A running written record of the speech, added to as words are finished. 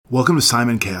Welcome to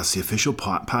SimonCast, the official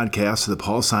podcast of the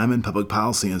Paul Simon Public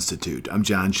Policy Institute. I'm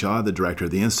John Shaw, the director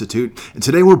of the Institute, and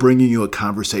today we're bringing you a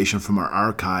conversation from our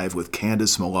archive with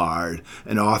Candace Millard,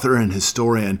 an author and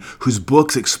historian whose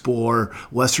books explore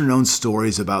lesser-known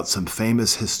stories about some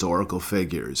famous historical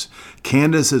figures.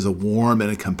 Candace is a warm and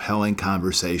a compelling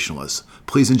conversationalist.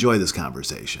 Please enjoy this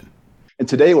conversation. And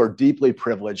today we're deeply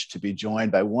privileged to be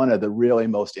joined by one of the really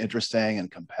most interesting and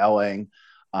compelling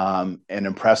and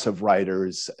impressive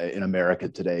writers in America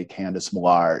today, Candace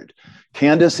Millard.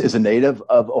 Candace is a native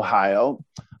of Ohio.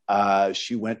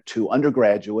 She went to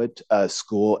undergraduate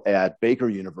school at Baker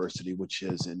University, which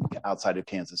is outside of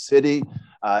Kansas City,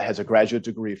 has a graduate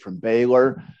degree from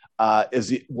Baylor,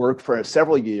 worked for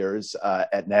several years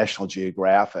at National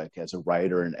Geographic as a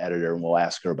writer and editor, and we'll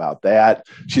ask her about that.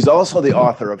 She's also the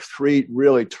author of three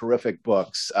really terrific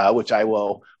books, which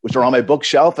are on my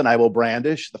bookshelf and I will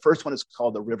brandish. The first one is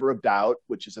called The River of Doubt,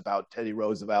 which is about Teddy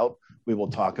Roosevelt. We will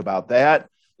talk about that.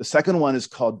 The second one is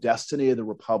called Destiny of the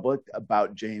Republic,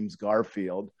 about James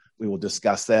Garfield. We will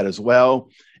discuss that as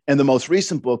well. And the most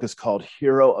recent book is called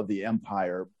Hero of the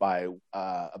Empire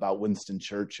about Winston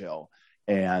Churchill.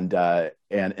 And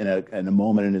in a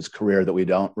moment in his career that we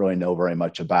don't really know very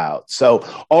much about. So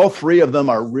all three of them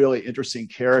are really interesting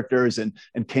characters, and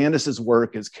Candace's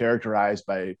work is characterized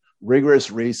by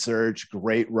rigorous research,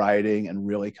 great writing, and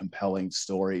really compelling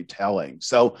storytelling.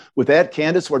 So with that,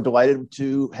 Candace, we're delighted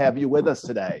to have you with us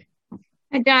today.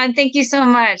 Hi, John. Thank you so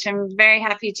much. I'm very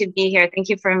happy to be here. Thank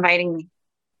you for inviting me.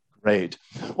 Great.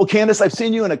 Well, Candace, I've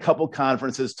seen you in a couple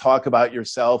conferences talk about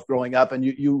yourself growing up, and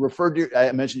you referred to,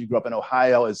 I mentioned you grew up in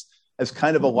Ohio as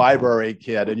kind of a library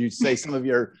kid, and you'd say some of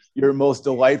your most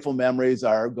delightful memories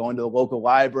are going to the local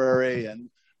library and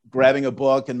grabbing a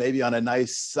book, and maybe on a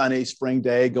nice sunny spring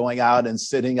day going out and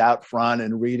sitting out front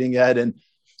and reading it. And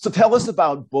so tell us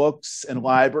about books and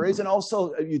libraries, and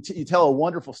also you tell a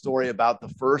wonderful story about the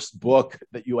first book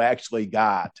that you actually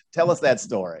got. Tell us that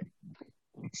story.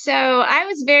 So I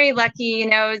was very lucky.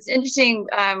 It's interesting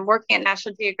working at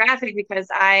National Geographic because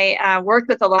I worked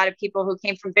with a lot of people who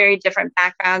came from very different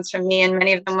backgrounds from me, and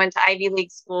many of them went to Ivy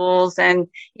League schools and,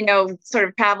 sort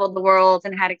of traveled the world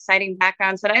and had exciting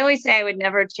backgrounds. But I always say I would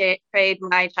never trade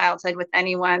my childhood with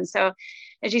anyone. So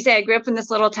as you say, I grew up in this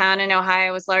little town in Ohio.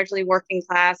 It was largely working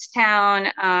class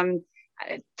town.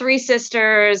 Three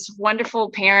sisters, wonderful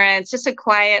parents, just a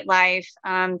quiet life.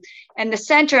 And the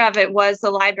center of it was the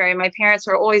library. My parents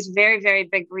were always very, very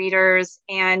big readers,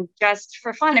 and just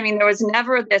for fun. I mean, there was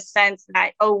never this sense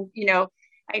that,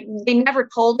 they never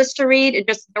told us to read.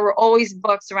 There were always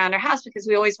books around our house because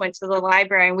we always went to the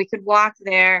library, and we could walk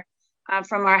there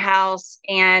from our house.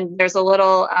 And there's a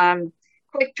little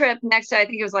Quick Trip next to, I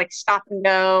think it was like Stop and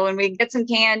Go, and we'd get some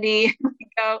candy,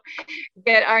 go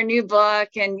get our new book.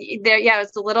 And there, it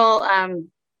was a little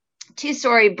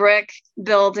two-story brick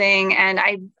building, and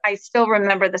I still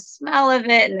remember the smell of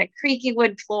it and the creaky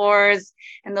wood floors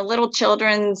and the little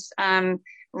children's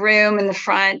room in the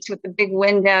front with the big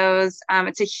windows.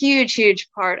 It's a huge, huge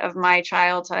part of my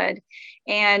childhood.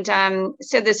 And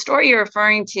so the story you're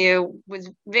referring to was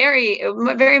very,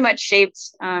 very much shaped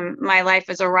my life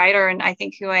as a writer, and I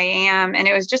think who I am. And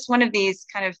it was just one of these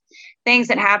kind of things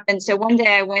that happened. So one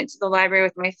day I went to the library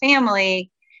with my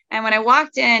family, and when I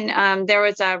walked in, there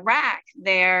was a rack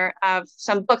there of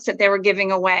some books that they were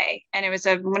giving away. And it was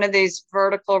one of these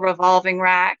vertical revolving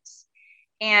racks.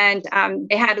 And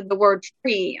they had the word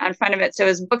free on front of it. So it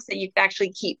was books that you could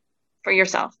actually keep for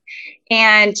yourself.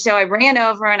 And so I ran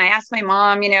over and I asked my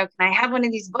mom, can I have one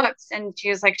of these books? And she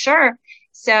was like, sure.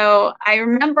 So I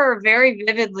remember very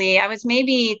vividly, I was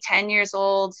maybe 10 years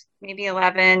old, maybe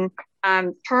 11,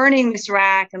 turning this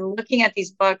rack and looking at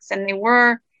these books. And they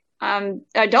were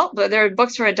they're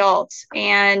books for adults.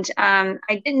 And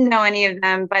I didn't know any of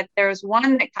them, but there was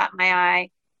one that caught my eye,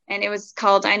 and it was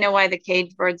called I Know Why the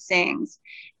Caged Bird Sings.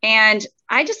 And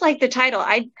I just liked the title.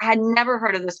 I had never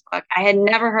heard of this book. I had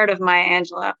never heard of Maya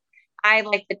Angelou. I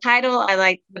liked the title. I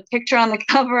liked the picture on the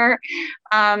cover.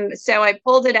 So I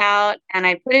pulled it out and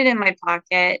I put it in my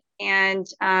pocket. And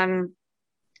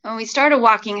when we started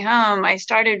walking home, I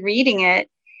started reading it.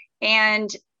 And,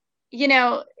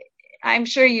 I'm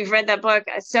sure you've read that book.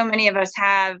 So many of us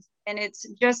have. And it's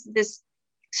just this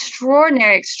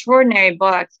extraordinary, extraordinary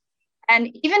book. And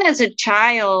even as a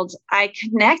child, I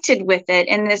connected with it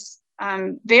in this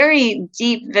very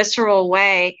deep, visceral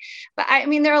way. But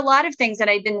there are a lot of things that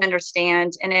I didn't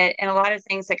understand in it, and a lot of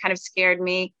things that kind of scared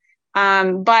me.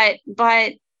 But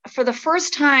for the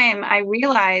first time, I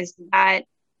realized that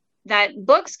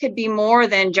books could be more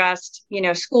than just,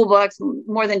 school books,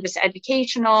 more than just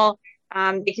educational.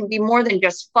 They can be more than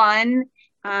just fun.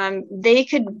 they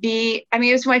could be, I mean,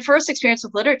 it was my first experience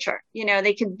with literature.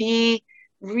 They could be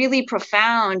really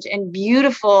profound and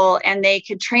beautiful, and they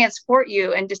could transport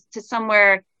you and just to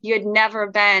somewhere you had never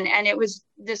been. And it was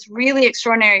this really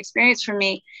extraordinary experience for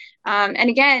me. And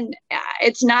again,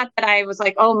 it's not that I was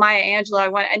like, oh, Maya Angelou,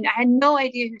 and I had no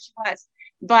idea who she was.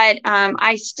 But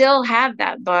I still have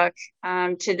that book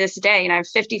to this day. I'm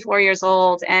 54 years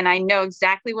old, and I know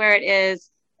exactly where it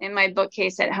is in my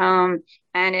bookcase at home.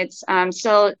 And it's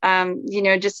still,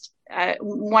 just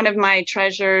one of my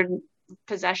treasured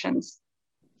possessions.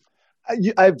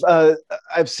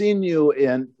 I've seen you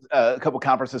in a couple of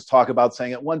conferences talk about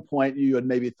saying at one point you had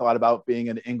maybe thought about being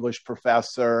an English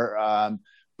professor,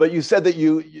 but you said that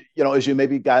you as you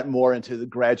maybe got more into the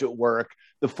graduate work,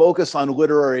 the focus on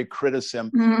literary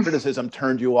criticism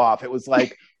turned you off. It was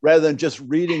like rather than just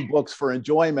reading books for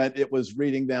enjoyment, it was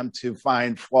reading them to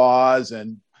find flaws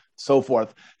and so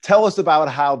forth. Tell us about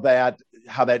how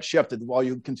that shifted. While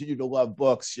you continue to love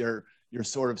books, your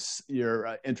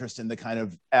interest in the kind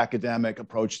of academic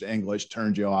approach to English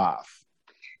turned you off.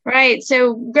 Right.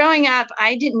 So growing up,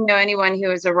 I didn't know anyone who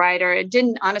was a writer. It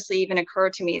didn't honestly even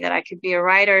occur to me that I could be a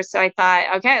writer. So I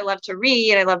thought, okay, I love to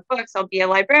read. I love books. I'll be a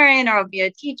librarian or I'll be a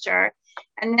teacher.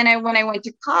 And then when I went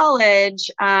to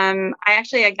college,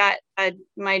 I got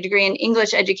my degree in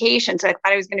English education. So I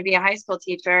thought I was going to be a high school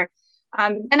teacher.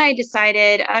 Then I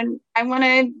decided I want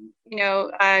to,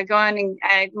 go on and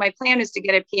my plan is to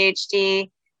get a PhD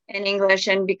in English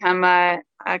and become a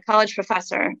college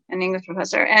professor, an English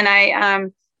professor. And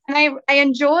I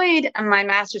enjoyed my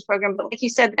master's program, but like you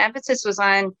said, the emphasis was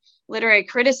on literary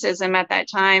criticism at that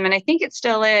time. And I think it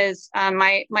still is.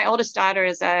 My oldest daughter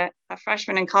is a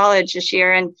freshman in college this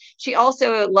year, and she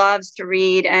also loves to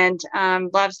read and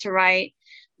loves to write.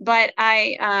 But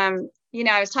I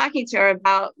was talking to her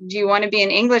about, do you want to be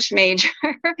an English major?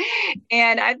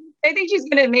 And I think she's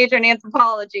going to major in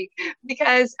anthropology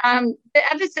because the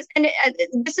emphasis, and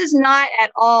this is not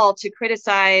at all to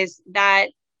criticize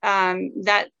that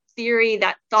theory,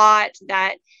 that thought,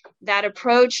 that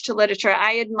approach to literature.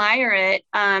 I admire it.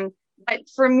 But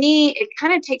for me, it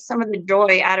kind of takes some of the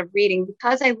joy out of reading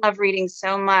because I love reading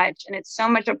so much and it's so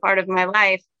much a part of my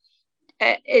life.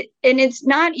 And it's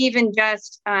not even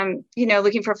just,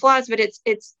 looking for flaws, but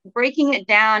it's breaking it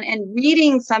down and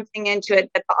reading something into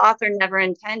it that the author never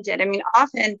intended. I mean,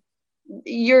 often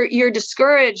you're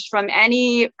discouraged from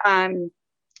any,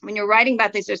 when you're writing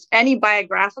about this, there's any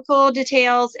biographical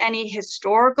details, any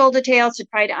historical details to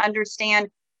try to understand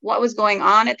what was going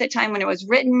on at the time when it was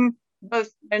written, both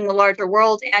in the larger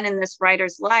world and in this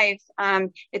writer's life.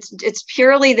 It's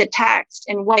purely the text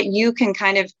and what you can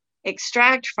kind of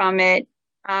extract from it,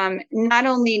 not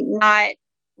only not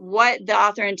what the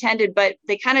author intended, but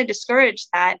they kind of discourage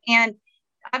that. And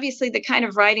obviously the kind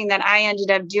of writing that I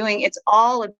ended up doing, it's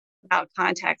all about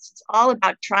context. It's all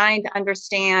about trying to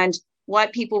understand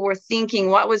what people were thinking,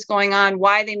 what was going on,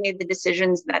 why they made the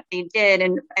decisions that they did,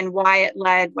 and why it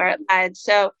led where it led.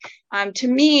 So to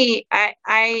me,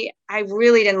 I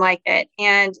really didn't like it.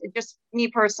 And just me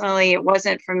personally, it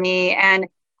wasn't for me. And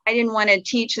I didn't want to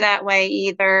teach that way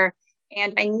either.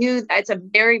 And I knew that it's a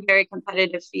very, very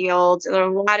competitive field. There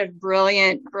are a lot of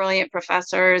brilliant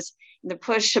professors, the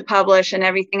push to publish and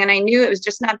everything. And I knew it was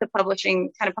just not the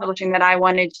kind of publishing that I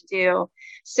wanted to do.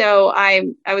 So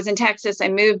I was in Texas. I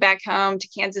moved back home to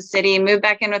Kansas City, moved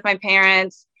back in with my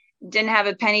parents, didn't have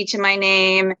a penny to my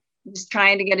name, just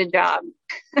trying to get a job.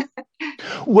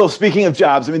 Well, speaking of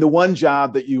jobs, I mean, the one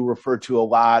job that you refer to a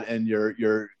lot in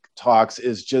your talks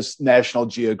is just National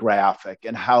Geographic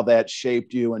and how that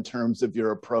shaped you in terms of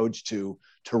your approach to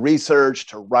research,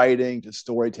 to writing, to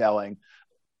storytelling.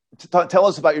 Tell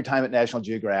us about your time at National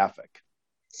Geographic.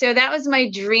 So that was my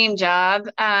dream job.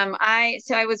 I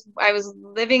was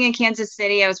living in Kansas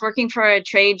City. I was working for a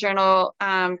trade journal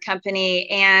company,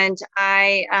 and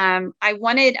I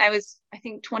was, I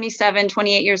think, 27,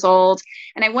 28 years old,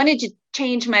 and I wanted to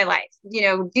change my life,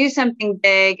 do something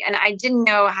big, and I didn't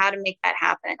know how to make that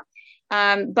happen.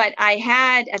 But I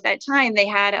had, at that time, they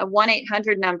had a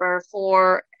 1-800 number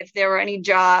for if there were any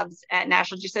jobs at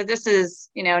National Geographic. So this is,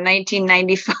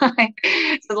 1995.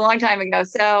 So a long time ago.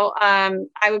 So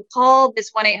I would call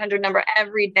this 1-800 number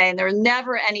every day, and there were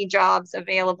never any jobs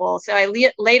available. So I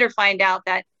later find out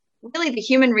that really the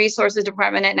human resources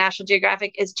department at National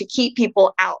Geographic is to keep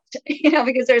people out,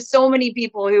 because there's so many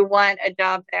people who want a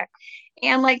job there.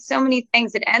 And like so many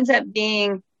things, it ends up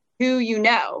being who you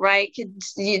know, right?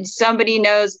 Somebody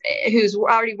knows who's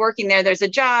already working there. There's a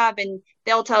job, and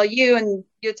they'll tell you, and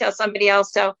you'll tell somebody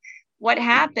else. So what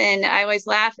happened? I always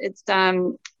laugh. It's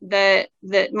my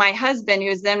husband, who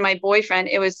was then my boyfriend.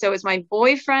 It was my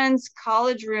boyfriend's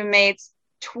college roommate's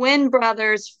twin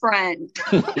brother's friend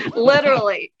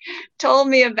literally told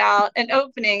me about an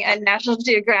opening at National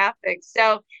Geographic.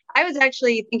 So I was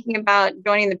actually thinking about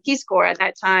joining the Peace Corps at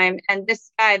that time. And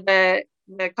this guy, the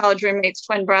college roommate's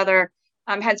twin brother,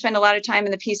 had spent a lot of time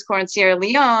in the Peace Corps in Sierra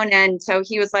Leone. And so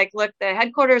he was like, look, the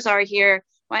headquarters are here.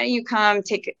 Why don't you come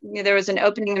there was an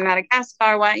opening in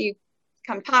Madagascar. Why don't you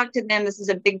come talk to them? This is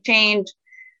a big change.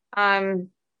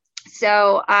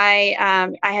 So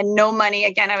I had no money.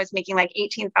 Again, I was making like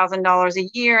 $18,000 a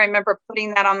year. I remember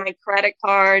putting that on my credit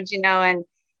cards, and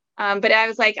but I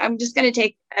was like, I'm just going to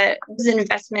take an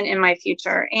investment in my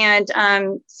future. And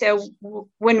so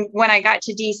when I got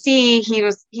to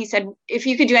DC, he said, if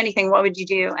you could do anything, what would you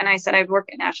do? And I said, I'd work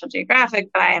at National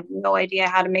Geographic, but I have no idea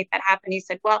how to make that happen. He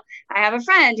said, well, I have a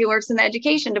friend who works in the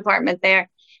education department there.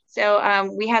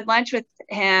 So we had lunch with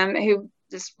him,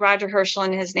 this Roger Herschel,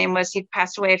 and his name was. He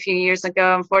passed away a few years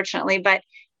ago, unfortunately, but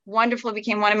wonderful,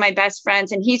 became one of my best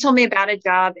friends. And he told me about a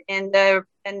job in the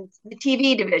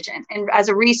TV division and as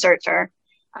a researcher.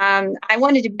 I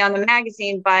wanted to be on the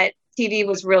magazine, but TV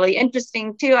was really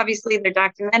interesting too. Obviously, they're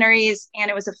documentaries, and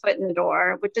it was a foot in the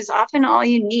door, which is often all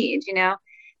you need,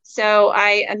 So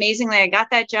I got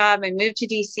that job. I moved to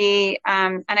DC,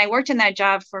 and I worked in that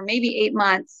job for maybe 8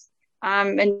 months.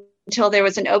 Until there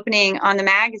was an opening on the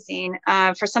magazine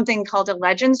for something called a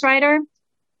legends writer.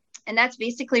 And that's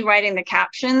basically writing the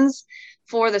captions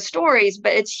for the stories.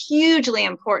 But it's hugely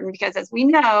important because, as we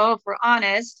know, if we're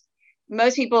honest,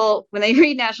 most people, when they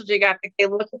read National Geographic, they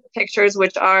look at the pictures,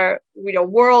 which are,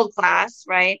 world class,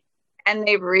 right? And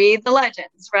they read the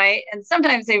legends, right? And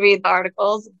sometimes they read the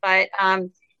articles. But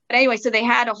anyway, so they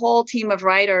had a whole team of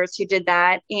writers who did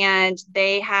that. And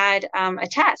they had a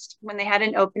test when they had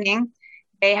an opening.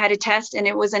 They had a test, and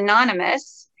it was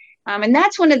anonymous. And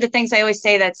that's one of the things I always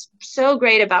say that's so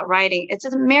great about writing. It's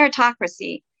a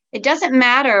meritocracy. It doesn't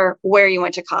matter where you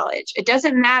went to college. It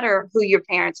doesn't matter who your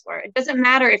parents were. It doesn't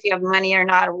matter if you have money or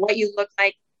not, or what you look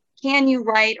like. Can you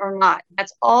write or not?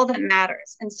 That's all that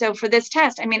matters. And so for this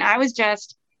test, I was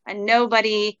just a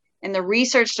nobody in the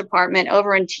research department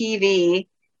over in TV.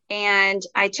 And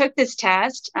I took this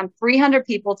test. 300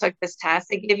 people took this test.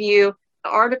 They give you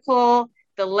the article,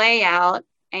 the layout,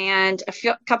 and a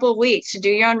couple of weeks to do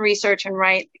your own research and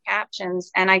write the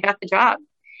captions. And I got the job.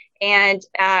 And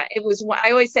it was,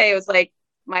 I always say, it was like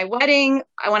my wedding,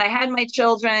 when I had my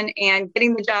children, and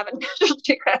getting the job at National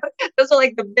Geographic. Those are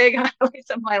like the big highlights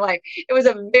of my life. It was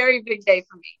a very big day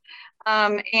for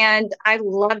me. And I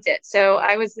loved it. So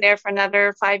I was there for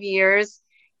another 5 years,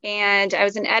 and I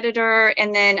was an editor,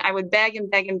 and then I would beg and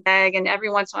beg and beg. And every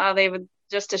once in a while they would,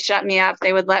 just to shut me up,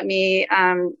 they would let me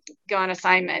go on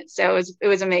assignment. So it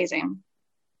was amazing.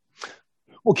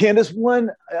 Well, Candace,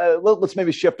 let's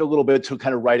maybe shift a little bit to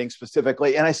kind of writing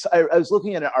specifically. And I was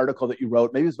looking at an article that you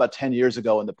wrote, maybe it was about 10 years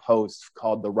ago in the Post,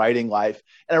 called The Writing Life.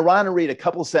 And I want to read a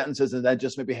couple sentences and then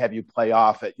just maybe have you play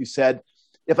off it. You said,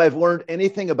 if I've learned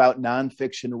anything about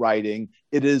nonfiction writing,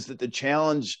 it is that the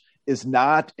challenge is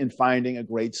not in finding a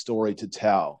great story to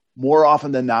tell. More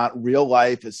often than not, real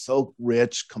life is so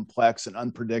rich, complex, and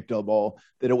unpredictable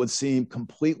that it would seem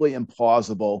completely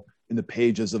implausible in the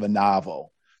pages of a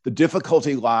novel. The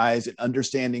difficulty lies in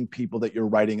understanding people that you're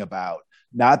writing about,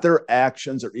 not their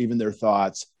actions or even their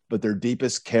thoughts, but their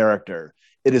deepest character.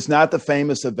 It is not the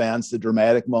famous events, the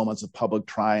dramatic moments of public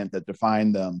triumph that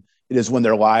define them. It is when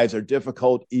their lives are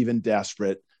difficult, even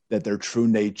desperate, that their true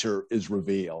nature is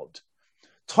revealed.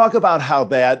 Talk about how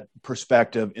that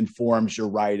perspective informs your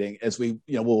writing, as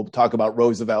we'll talk about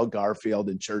Roosevelt, Garfield,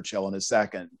 and Churchill in a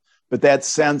second, but that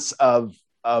sense of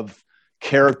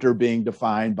character being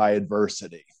defined by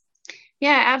adversity.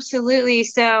 Yeah, absolutely.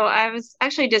 So I was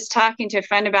actually just talking to a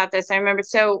friend about this. I remember,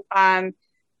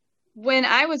 when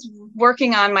I was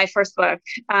working on my first book,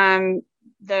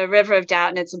 The River of Doubt,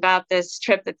 and it's about this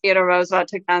trip that Theodore Roosevelt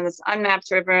took down this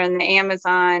unmapped river in the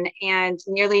Amazon and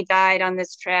nearly died on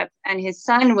this trip. And his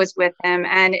son was with him.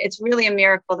 And it's really a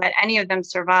miracle that any of them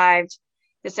survived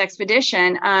this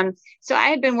expedition. So I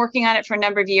had been working on it for a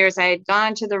number of years. I had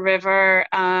gone to the river,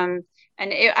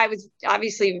 I was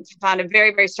obviously found it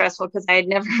very, very stressful because I had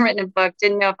never written a book,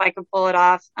 didn't know if I could pull it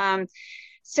off.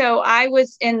 So I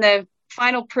was in the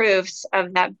final proofs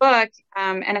of that book,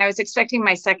 and I was expecting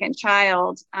my second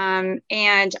child.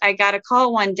 And I got a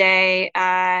call one day.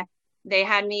 They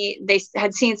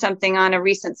had seen something on a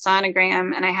recent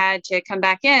sonogram, and I had to come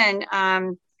back in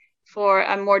for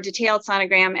a more detailed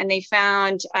sonogram, and they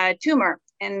found a tumor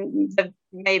in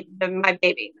my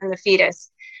baby, in the fetus.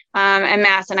 A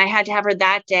mass, and I had to have her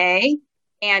that day.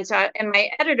 And so, and my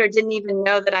editor didn't even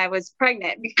know that I was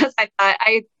pregnant because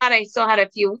I thought I still had a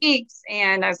few weeks,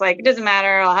 and I was like, it doesn't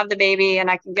matter, I'll have the baby and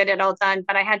I can get it all done.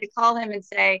 But I had to call him and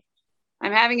say,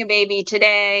 I'm having a baby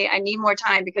today. I need more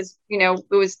time because, it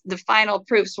was the final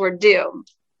proofs were due.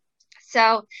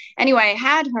 So anyway, I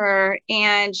had her,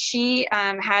 and she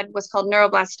had what's called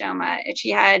neuroblastoma.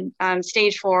 She had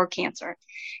stage 4 cancer,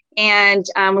 and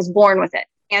was born with it.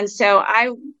 And so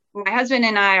my husband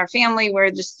and I, our family,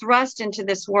 were just thrust into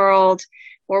this world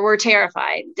where we're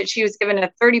terrified that she was given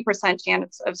a 30%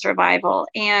 chance of survival.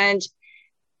 And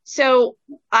so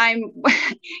I've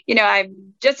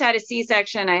just had a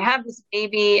C-section. I have this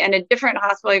baby in a different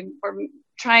hospital. We're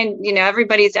trying,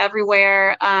 everybody's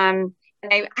everywhere. And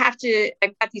I've got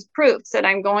these proofs that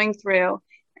I'm going through.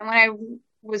 And when I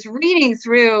was reading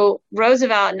through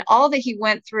Roosevelt and all that he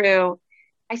went through,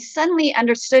 I suddenly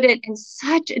understood it in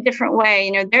such a different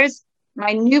way. There's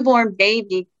my newborn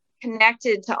baby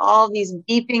connected to all these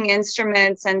beeping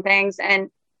instruments and things. And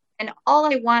all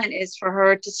I want is for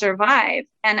her to survive.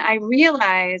 And I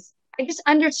realized I just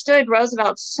understood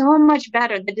Roosevelt so much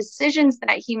better, the decisions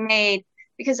that he made,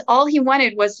 because all he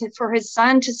wanted was for his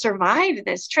son to survive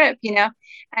this trip,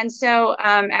 And so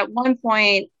at one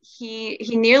point, he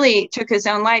nearly took his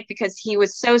own life because he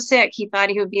was so sick. He thought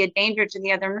he would be a danger to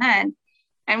the other men.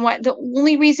 And the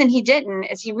only reason he didn't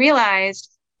is he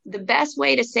realized the best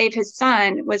way to save his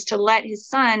son was to let his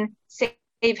son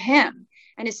save him.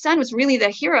 And his son was really the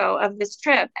hero of this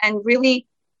trip, and really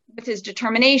with his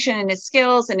determination and his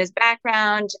skills and his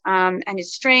background and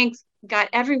his strength, got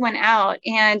everyone out.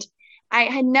 And I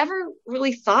had never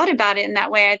really thought about it in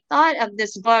that way. I thought of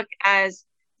this book as,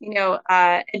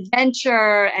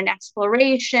 adventure and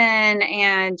exploration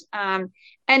and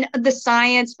the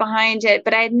science behind it.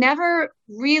 But I had never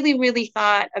really, really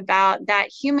thought about that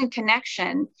human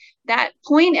connection, that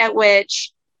point at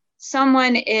which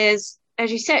someone is,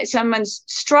 as you said, someone's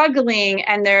struggling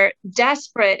and they're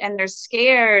desperate and they're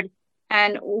scared,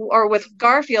 or with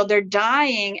Garfield, they're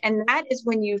dying. And that is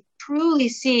when you truly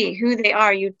see who they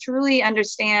are. You truly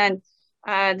understand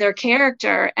their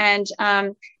character. And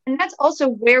that's also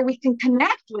where we can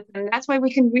connect with them. That's why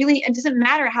we can really, it doesn't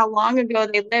matter how long ago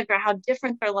they lived or how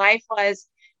different their life was.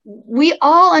 We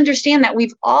all understand that.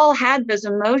 We've all had those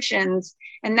emotions,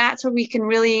 and that's where we can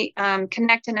really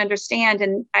connect and understand.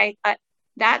 And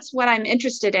that's what I'm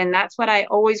interested in. That's what I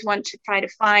always want to try to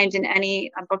find in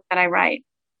any book that I write.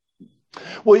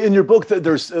 Well, in your book,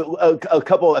 there's a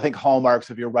couple, I think, hallmarks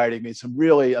of your writing. I mean, some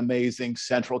really amazing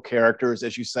central characters,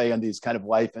 as you say, in these kind of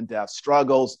life and death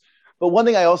struggles. But one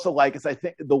thing I also like is I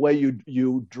think the way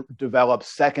you develop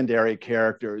secondary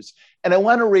characters. And I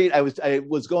want to read, I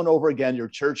was going over again your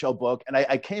Churchill book, and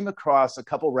I came across a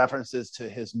couple references to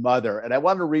his mother, and I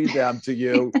want to read them to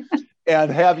you and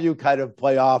have you kind of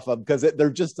play off them, because they're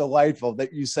just delightful.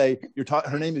 That you say,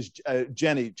 her name is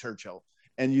Jenny Churchill.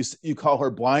 And you call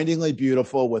her blindingly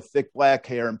beautiful with thick black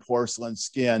hair and porcelain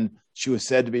skin. She was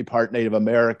said to be part Native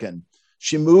American.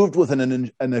 She moved with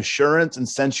an assurance and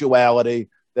sensuality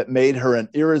that made her an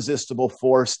irresistible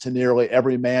force to nearly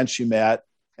every man she met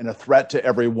and a threat to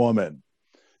every woman.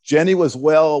 Jenny was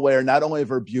well aware not only of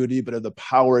her beauty, but of the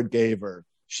power it gave her.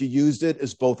 She used it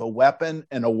as both a weapon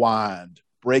and a wand,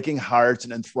 breaking hearts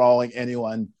and enthralling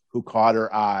anyone who caught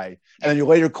her eye. And then you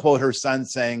later quote her son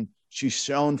saying, "She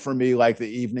shone for me like the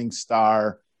evening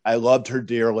star. I loved her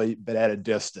dearly, but at a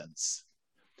distance."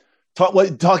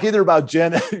 Talk either about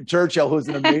Jen Churchill, who's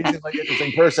an amazingly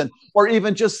interesting person, or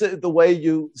even just the way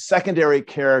secondary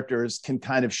characters can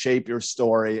kind of shape your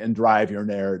story and drive your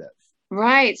narrative.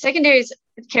 Right. Secondary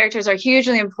characters are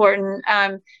hugely important.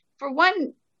 For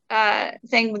one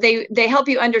thing, they help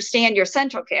you understand your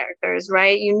central characters,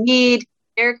 right? You need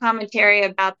their commentary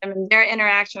about them and their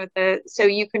interaction with so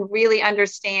you can really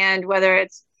understand whether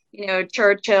it's,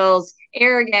 Churchill's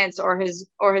arrogance or his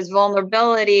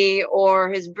vulnerability or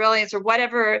his brilliance or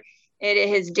whatever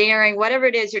his daring, whatever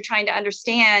it is you're trying to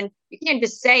understand. You can't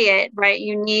just say it, right?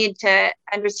 You need to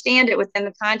understand it within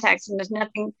the context. And there's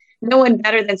no one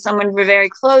better than someone very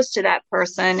close to that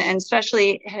person, and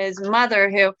especially his mother,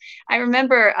 who I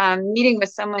remember meeting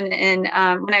with someone when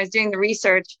I was doing the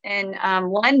research in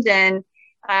London.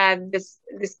 This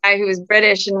guy who was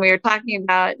British, and we were talking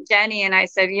about Jenny, and I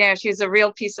said, she was a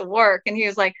real piece of work. And he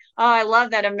was like, "Oh, I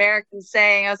love that American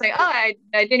saying." I was like, "Oh, I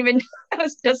didn't even know that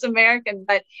was just American,"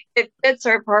 but it fits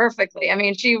her perfectly. I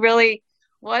mean, she really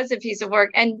was a piece of work.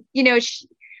 And,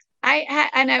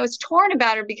 I was torn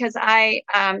about her because I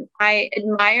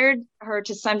admired her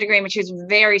to some degree, but she was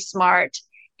very smart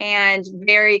and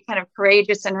very kind of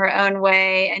courageous in her own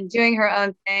way and doing her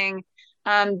own thing.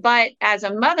 But as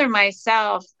a mother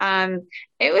myself,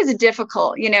 it was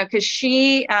difficult, because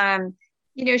she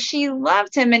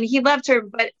loved him and he loved her,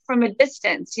 but from a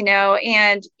distance,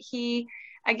 and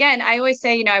again, I always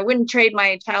say, I wouldn't trade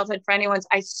my childhood for anyone's.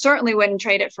 I certainly wouldn't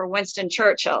trade it for Winston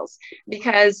Churchill's,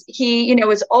 because he,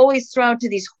 was always thrown to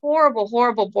these horrible,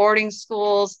 horrible boarding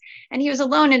schools, and he was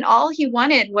alone, and all he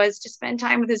wanted was to spend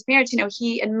time with his parents.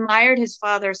 He admired his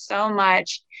father so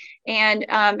much. And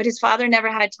but his father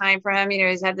never had time for him.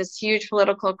 He's had this huge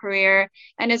political career,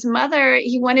 and his mother,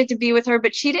 he wanted to be with her,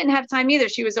 but she didn't have time either.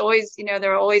 She was always, there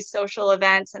were always social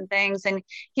events and things, and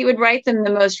he would write them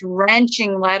the most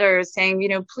wrenching letters saying,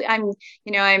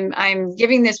 I'm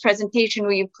giving this presentation.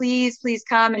 Will you please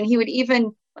come? And he would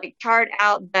even like chart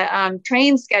out the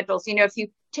train schedules. If you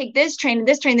take this train,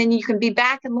 then you can be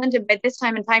back in London by this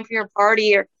time in time for your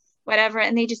party or whatever.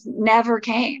 And they just never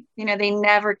came. They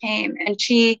never came.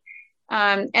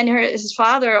 And his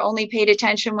father only paid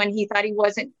attention when he thought he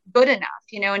wasn't good enough,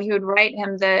 and he would write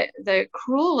him the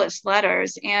cruelest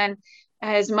letters. And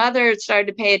his mother started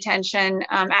to pay attention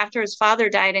after his father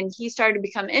died, and he started to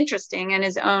become interesting in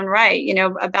his own right,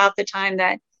 about the time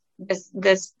that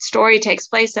this story takes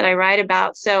place that I write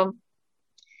about. So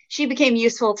she became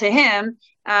useful to him,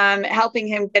 helping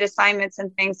him get assignments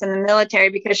and things in the military,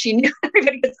 because she knew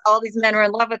everybody, because all these men were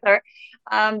in love with her.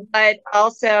 But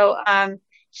also,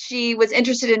 she was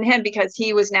interested in him because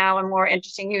he was now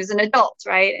he was an adult,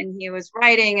 right? And he was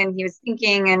writing and he was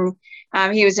thinking,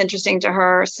 and he was interesting to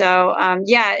her. So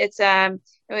it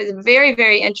was a very,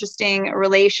 very interesting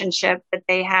relationship that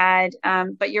they had.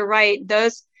 But you're right,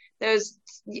 those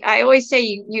I always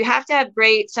say you have to have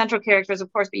great central characters,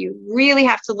 of course, but you really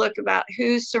have to look about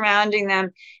who's surrounding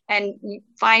them and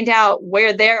find out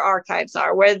where their archives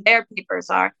are, where their papers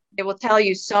are. It will tell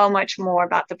you so much more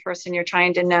about the person you're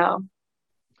trying to know.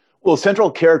 Well, central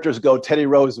characters go, Teddy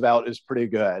Roosevelt is pretty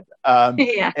good.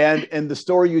 Yeah. And the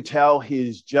story you tell,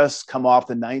 he's just come off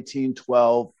the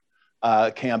 1912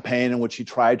 campaign in which he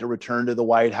tried to return to the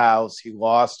White House. He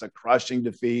lost a crushing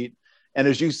defeat. And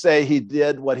as you say, he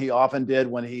did what he often did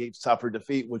when he suffered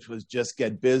defeat, which was just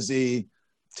get busy,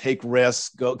 take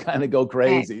risks, go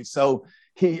crazy. Right. So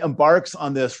he embarks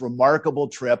on this remarkable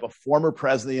trip, a former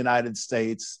president of the United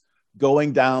States,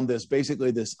 going down this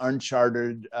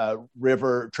uncharted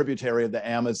river tributary of the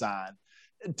Amazon.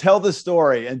 Tell the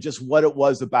story and just what it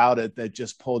was about it that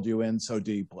just pulled you in so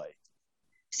deeply.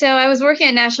 So I was working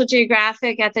at National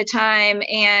Geographic at the time,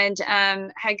 and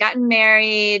had gotten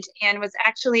married and was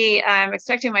actually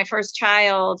expecting my first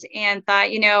child, and thought,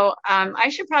 I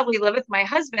should probably live with my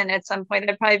husband at some point.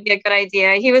 That'd probably be a good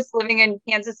idea. He was living in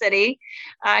Kansas City.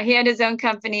 He had his own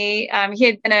company. He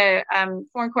had been a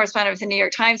foreign correspondent with the New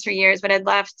York Times for years, but had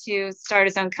left to start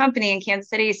his own company in Kansas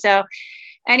City. So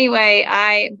anyway,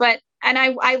 I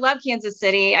love Kansas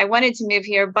City. I wanted to move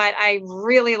here, but I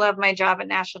really love my job at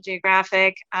National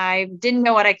Geographic. I didn't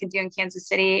know what I could do in Kansas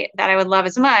City that I would love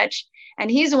as much. And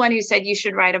he's the one who said, you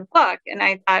should write a book. And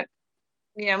I thought,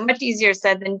 much easier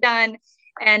said than done.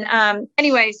 And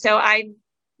anyway, so I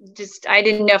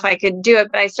didn't know if I could do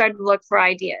it, but I started to look for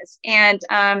ideas. And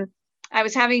I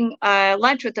was having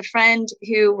lunch with a friend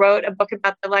who wrote a book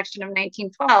about the election of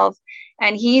 1912.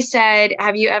 And he said,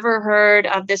 have you ever heard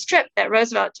of this trip that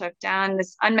Roosevelt took down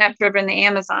this unmapped river in the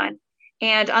Amazon?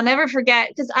 And I'll never forget,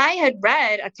 because I had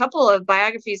read a couple of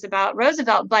biographies about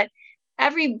Roosevelt, but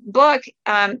every book,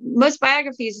 most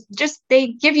biographies, they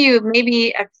give you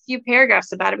maybe a few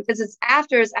paragraphs about it, because it's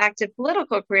after his active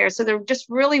political career. So there just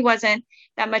really wasn't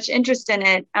that much interest in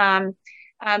it. But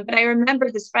I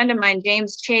remember this friend of mine,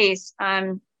 James Chase,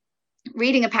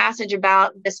 reading a passage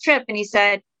about this trip, and he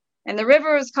said, and the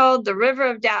river is called the River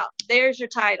of Doubt. There's your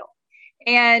title.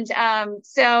 And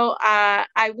so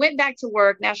I went back to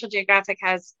work. National Geographic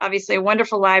has obviously a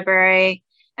wonderful library.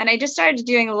 And I just started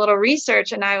doing a little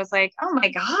research, and I was like, oh my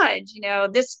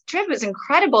God, this trip is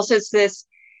incredible. So it's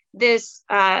this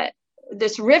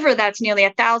river that's nearly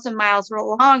 1,000 miles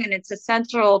long, and it's a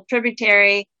central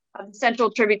tributary of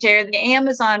the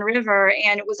Amazon River.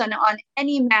 And it was on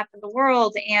any map of the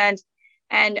world. And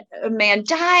a man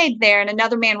died there, and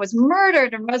another man was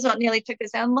murdered, and Roosevelt nearly took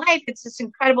his own life. It's just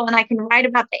incredible. And I can write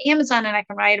about the Amazon, and I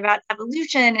can write about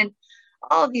evolution and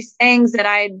all of these things that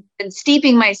I'd been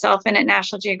steeping myself in at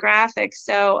National Geographic.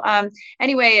 So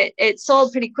anyway, it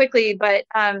sold pretty quickly. But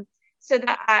so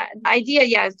the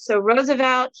idea, so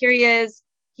Roosevelt, here he is.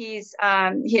 He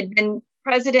had been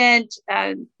president,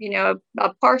 a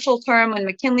partial term when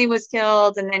McKinley was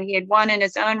killed, and then he had won in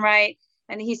his own right.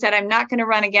 And he said, I'm not going to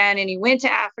run again. And he went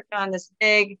to Africa on this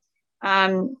big,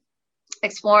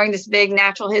 exploring this big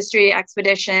natural history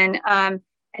expedition.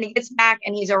 And he gets back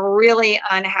and he's really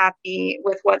unhappy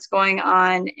with what's going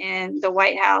on in the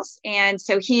White House. And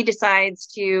so he decides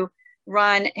to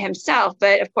run himself.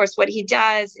 But of course, what he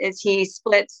does is he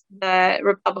splits the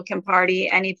Republican Party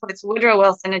and he puts Woodrow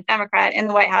Wilson, a Democrat, in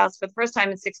the White House for the first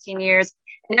time in 16 years.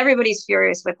 And everybody's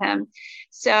furious with him.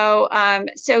 So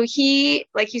he,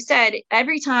 like you said,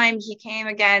 every time he came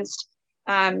against,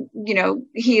 when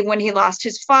he lost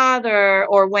his father,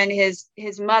 or when his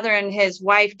mother and his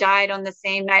wife died on the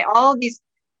same night, all these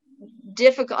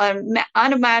difficult,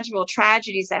 unimaginable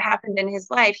tragedies that happened in his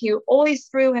life, he always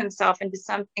threw himself into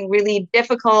something really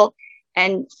difficult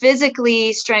and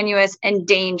physically strenuous and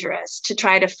dangerous to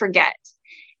try to forget.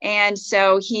 And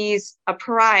so he's a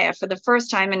pariah for the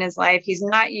first time in his life. He's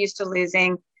not used to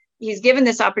losing. He's given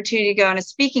this opportunity to go on a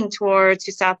speaking tour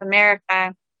to South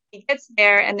America. He gets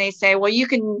there and they say, well, you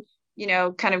can,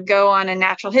 kind of go on a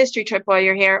natural history trip while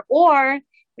you're here, or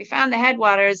we found the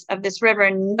headwaters of this river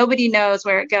and nobody knows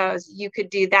where it goes. You could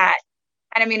do that.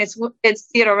 And I mean, it's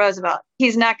Theodore Roosevelt.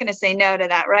 He's not going to say no to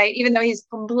that, right? Even though he's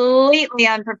completely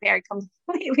unprepared.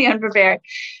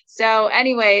 So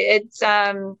anyway,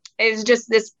 it was just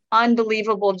this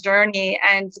unbelievable journey.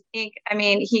 And he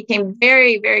came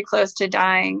very, very close to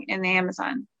dying in the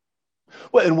Amazon.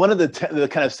 Well, and one of the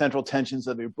kind of central tensions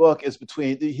of your book is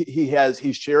between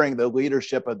he's sharing the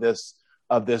leadership of this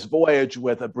voyage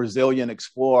with a Brazilian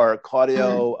explorer,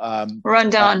 Claudio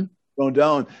Rondon.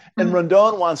 Rondon. And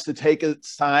Rondon wants to take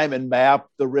its time and map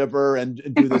the river and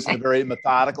do this in a very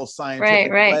methodical,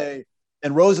 scientific way.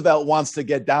 And Roosevelt wants to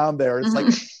get down there. It's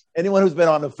like anyone who's been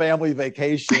on a family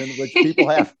vacation, which people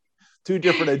have two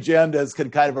different agendas,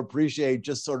 can kind of appreciate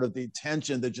just sort of the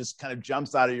tension that just kind of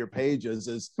jumps out of your pages.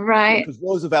 Is right. Because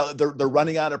Roosevelt, they're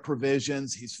running out of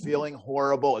provisions. He's feeling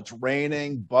horrible. It's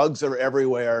raining. Bugs are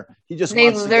everywhere. He just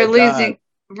wants to get done.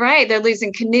 Right. They're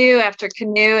losing canoe after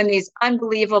canoe in these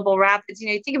unbelievable rapids.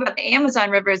 You think about the Amazon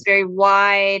River is very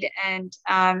wide and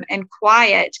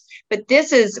quiet, but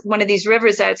this is one of these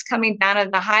rivers that's coming down out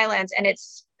of the highlands, and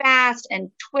it's fast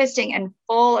and twisting and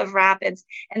full of rapids.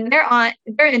 And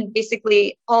they're in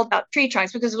basically hauled out tree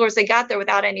trunks because, of course, they got there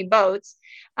without any boats.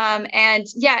 And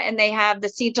they have the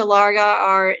Cinta Larga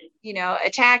are,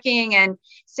 attacking. And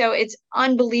so it's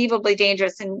unbelievably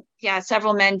dangerous. And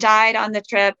several men died on the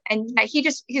trip. And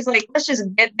he's like, let's just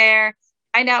get there,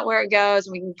 find out where it goes,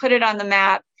 and we can put it on the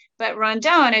map. But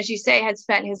Rondon, as you say, had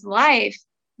spent his life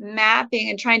mapping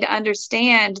and trying to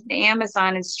understand the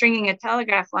Amazon and stringing a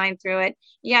telegraph line through it.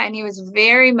 Yeah. And he was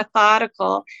very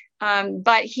methodical.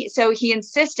 But he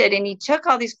insisted, and he took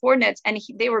all these coordinates, and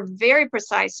they were very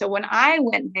precise. So when I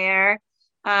went there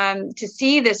to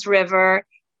see this river,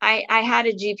 I had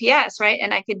a GPS, right?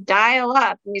 And I could dial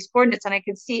up these coordinates and I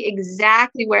could see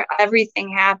exactly where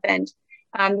everything happened.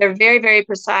 They're very, very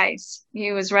precise.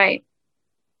 He was right.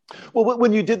 Well,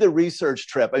 when you did the research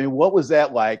trip, what was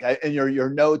that like? In your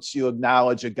notes, you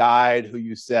acknowledge a guide who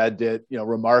you said did,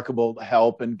 remarkable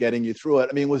help in getting you through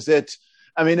it.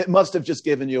 It must have just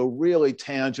given you a really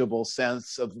tangible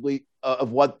sense of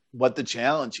what the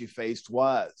challenge you faced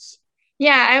was.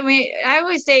 Yeah, I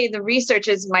always say the research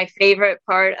is my favorite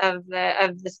part of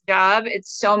this job.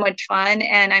 It's so much fun,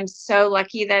 and I'm so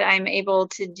lucky that I'm able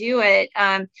to do it.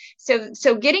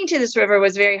 So getting to this river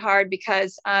was very hard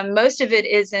because most of it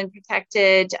is in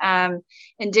protected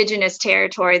indigenous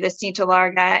territory, the Cinta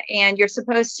Larga, and you're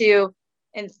supposed to,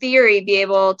 in theory, be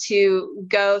able to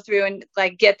go through and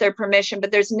get their permission,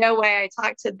 but there's no way. I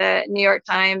talked to the New York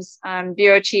Times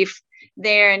bureau chief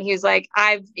there, and he was like,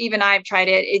 I've tried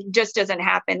it. It just doesn't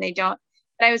happen. They don't.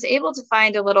 But I was able to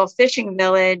find a little fishing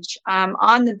village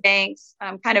on the banks,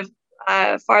 kind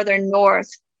of farther north,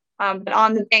 but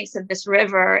on the banks of this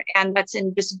river, and that's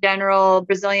in just general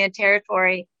Brazilian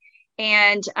territory.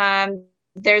 And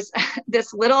there's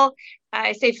this little,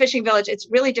 I say fishing village, it's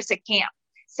really just a camp.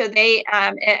 So they,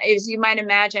 as you might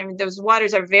imagine, those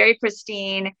waters are very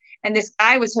pristine. And this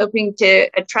guy was hoping to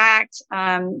attract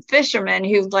fishermen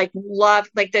who loved,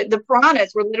 the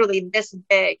piranhas were literally this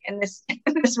big in this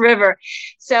river.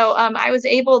 So I was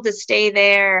able to stay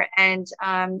there and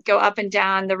go up and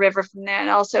down the river from there, and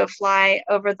also fly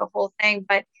over the whole thing.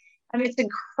 But it's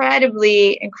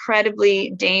incredibly, incredibly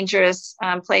dangerous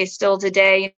place still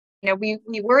today. We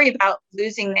worry about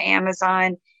losing the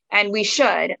Amazon, and we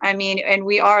should. And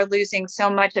we are losing so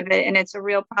much of it, and it's a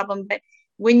real problem. But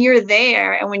when you're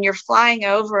there and when you're flying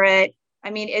over it,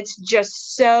 it's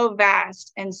just so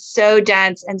vast and so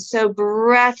dense and so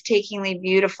breathtakingly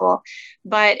beautiful.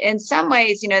 But in some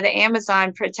ways, the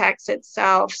Amazon protects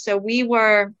itself. So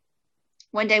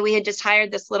one day we had just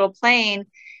hired this little plane,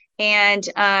 And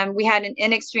we had an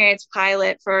inexperienced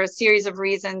pilot for a series of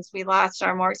reasons. We lost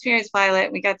our more experienced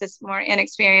pilot. We got this more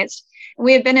inexperienced. And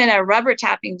we had been in a rubber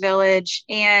tapping village,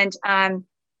 and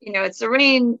it's a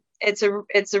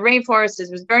rainforest.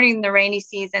 It was burning in the rainy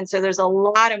season, so there's a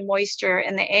lot of moisture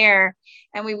in the air.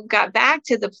 And we got back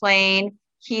to the plane.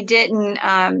 He didn't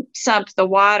sump the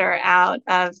water out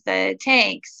of the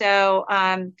tank, so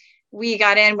we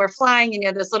got in. We're flying.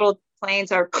 Those little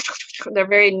planes they're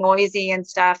very noisy and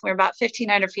stuff. We're about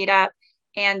 1,500 feet up,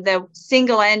 and the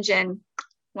single engine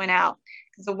went out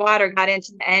because the water got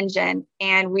into the engine,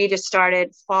 and we just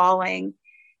started falling.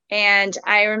 And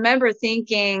I remember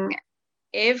thinking,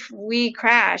 if we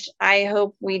crash, I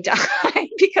hope we die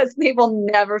because they will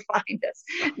never find us.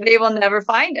 They will never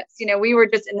find us. We were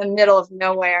just in the middle of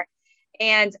nowhere.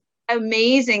 And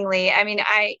amazingly, I mean,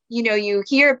 you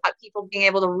hear about people being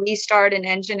able to restart an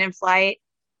engine in flight.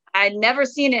 I'd never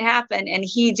seen it happen, and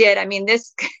he did. I mean, it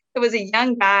was a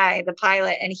young guy, the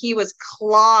pilot, and he was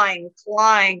clawing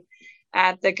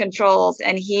at the controls,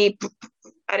 and he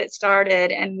got it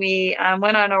started, and we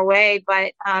went on our way.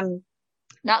 But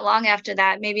not long after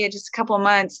that, maybe just a couple of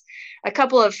months, a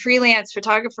couple of freelance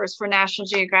photographers for National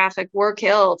Geographic were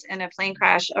killed in a plane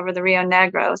crash over the Rio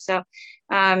Negro. So,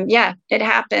 it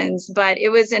happens, but it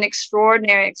was an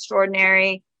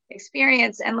extraordinary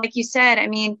experience. And like you said, I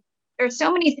mean, there are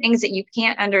so many things that you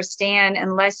can't understand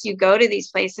unless you go to these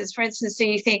places. For instance, so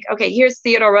you think, okay, here's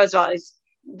Theodore Roosevelt. He's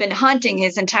been hunting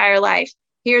his entire life.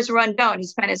 Here's Rondon. He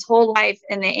spent his whole life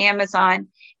in the Amazon.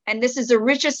 And this is the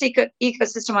richest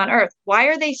ecosystem on Earth. Why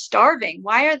are they starving?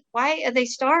 Why are they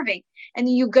starving? And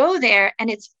you go there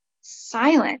and it's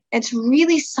silent. It's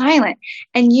really silent.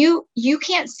 And you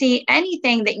can't see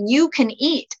anything that you can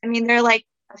eat. I mean, they're like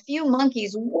a few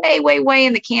monkeys way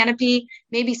in the canopy,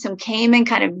 maybe some caiman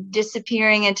kind of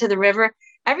disappearing into the river.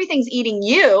 Everything's eating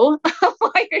you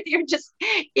while you're just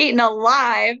eating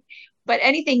alive. But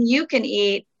anything you can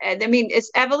eat, I mean,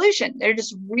 it's evolution. They're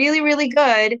just really, really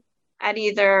good at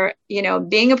either,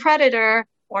 being a predator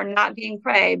or not being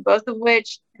prey, both of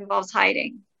which involves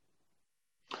hiding.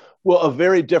 Well, a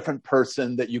very different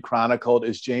person that you chronicled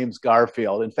is James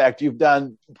Garfield. In fact, you've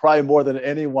done probably more than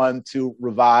anyone to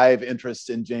revive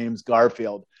interest in James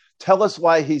Garfield. Tell us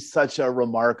why he's such a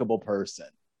remarkable person.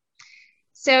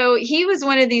 So he was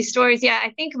one of these stories. Yeah,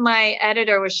 I think my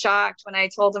editor was shocked when I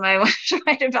told him I wanted to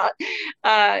write about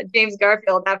James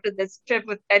Garfield after this trip.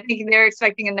 I think they're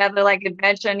expecting another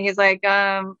adventure, and he's like,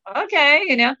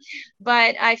 okay,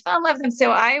 But I fell in love with him.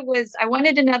 So I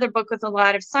wanted another book with a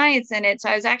lot of science in it. So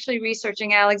I was actually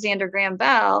researching Alexander Graham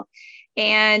Bell,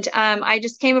 and I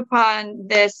just came upon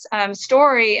this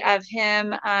story of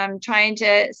him trying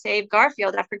to save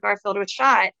Garfield after Garfield was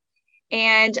shot.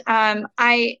 And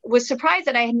I was surprised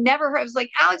that I had never heard. I was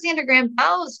like, Alexander Graham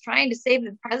Bell was trying to save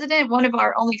the president, one of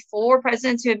our only 4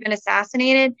 presidents who had been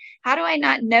assassinated. How do I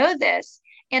not know this?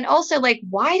 And also,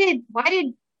 why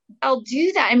did Bell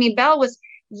do that? I mean, Bell was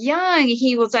young.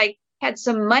 He was had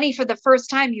some money for the first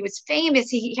time. He was famous.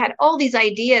 He had all these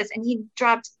ideas, and he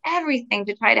dropped everything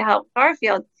to try to help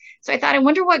Garfield. So I thought, I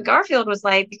wonder what Garfield was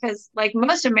like, because like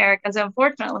most Americans,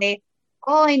 unfortunately,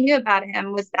 all I knew about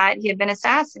him was that he had been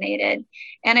assassinated.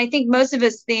 And I think most of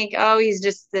us think, oh, he's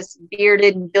just this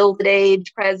bearded, Gilded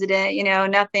Age president,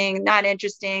 nothing, not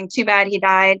interesting. Too bad he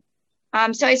died.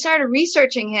 So I started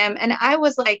researching him, and I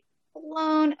was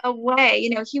blown away.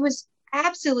 He was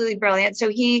absolutely brilliant. So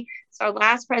he's our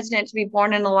last president to be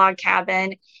born in a log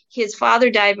cabin. His father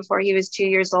died before he was 2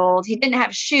 years old. He didn't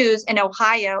have shoes in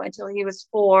Ohio until he was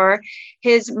 4.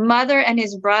 His mother and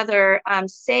his brother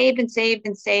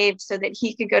saved so that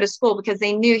he could go to school because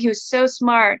they knew he was so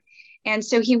smart. And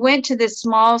so he went to this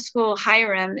small school,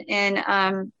 Hiram,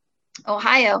 in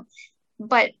Ohio.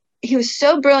 But he was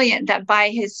so brilliant that by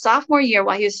his sophomore year,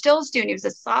 while he was still a student, he was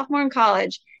a sophomore in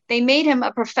college, they made him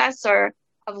a professor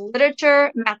of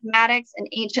literature, mathematics, and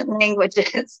ancient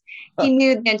languages. He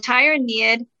knew the entire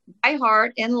Aeneid by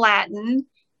heart in Latin.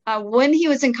 When he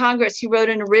was in Congress, he wrote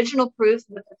an original proof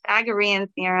of the Pythagorean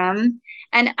theorem.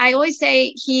 And I always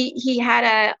say he had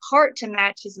a heart to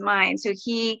match his mind. So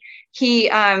he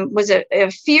was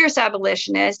a fierce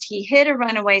abolitionist. He hid a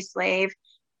runaway slave.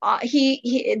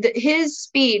 His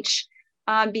speech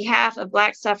on behalf of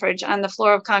Black suffrage on the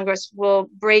floor of Congress will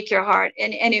break your heart.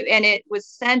 And it was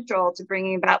central to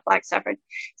bringing about Black suffrage.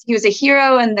 He was a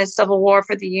hero in the Civil War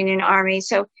for the Union Army.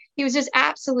 So he was just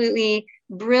absolutely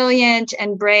brilliant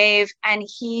and brave, and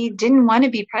he didn't want to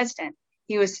be president.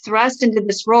 He was thrust into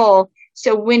this role.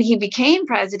 So when he became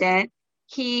president,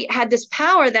 he had this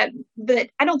power that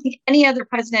I don't think any other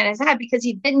president has had, because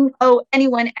he didn't owe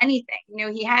anyone anything.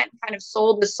 He hadn't kind of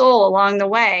sold the soul along the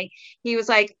way. He was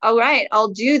like, all right, I'll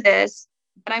do this,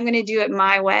 but I'm going to do it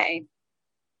my way.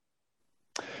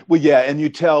 Well, yeah, and you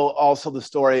tell also the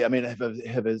story, I mean, of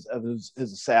his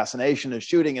assassination, his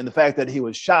shooting, and the fact that he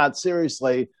was shot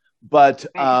seriously, but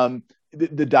right.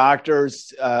 The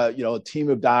doctors, a team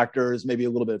of doctors, maybe a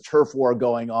little bit of turf war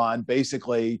going on,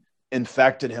 basically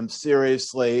infected him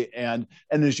seriously. And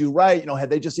as you write, had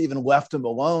they just even left him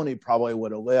alone, he probably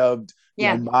would have lived.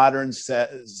 Yeah. Modern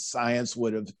science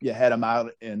would have had him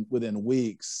out within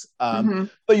weeks.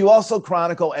 But you also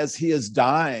chronicle, as he is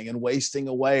dying and wasting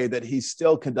away, that he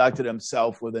still conducted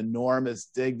himself with enormous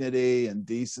dignity and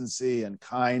decency and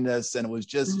kindness. And it was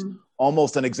just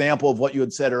almost an example of what you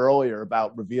had said earlier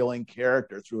about revealing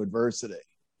character through adversity.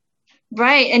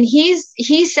 Right. And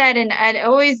he said, and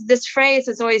always, this phrase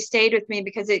has always stayed with me,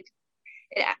 because it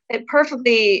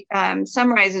perfectly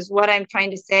summarizes what I'm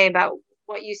trying to say about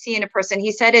what you see in a person.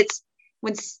 He said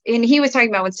and he was talking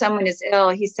about when someone is ill,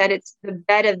 he said it's the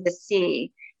bed of the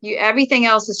sea. Everything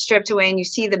else is stripped away and you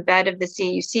see the bed of the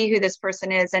sea. You see who this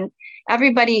person is. And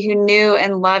everybody who knew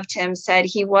and loved him said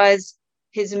he was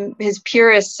his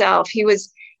purest self. He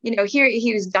was, here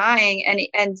he was dying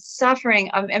and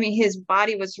suffering. I mean, his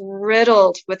body was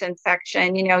riddled with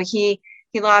infection.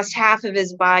 He lost half of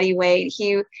his body weight.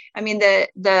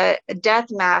 The death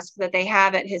mask that they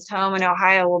have at his home in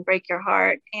Ohio will break your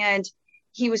heart. And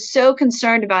he was so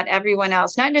concerned about everyone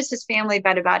else, not just his family,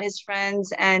 but about his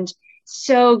friends, and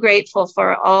so grateful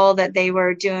for all that they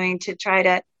were doing to try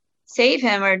to save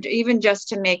him, or even just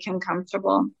to make him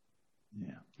comfortable.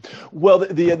 Yeah. Well,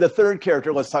 the third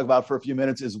character let's talk about for a few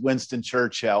minutes is Winston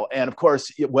Churchill. And of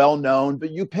course, well known, but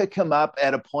you pick him up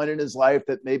at a point in his life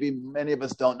that maybe many of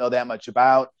us don't know that much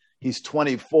about. He's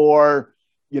 24,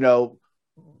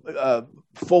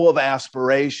 full of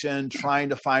aspiration, trying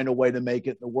to find a way to make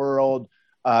it in the world.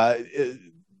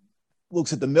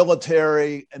 Looks at the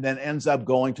military and then ends up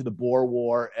going to the Boer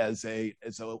War as a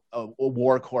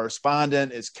war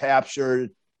correspondent, is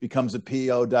captured, becomes a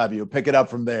POW. Pick it up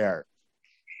from there.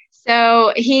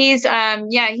 So he's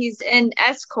in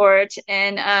escort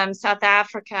in South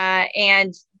Africa,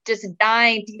 and just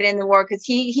dying to get in the war, because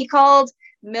he called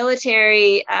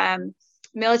military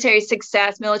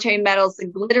success, military medals, the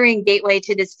glittering gateway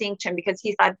to distinction, because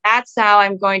he thought that's how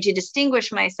I'm going to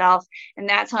distinguish myself, and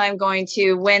that's how I'm going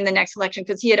to win the next election,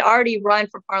 because he had already run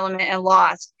for parliament and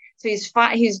lost. So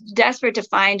he's desperate to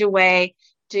find a way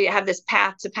to have this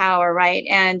path to power, right?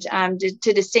 And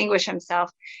to distinguish himself.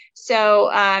 So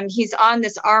he's on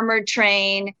this armored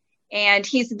train, and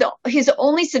he's the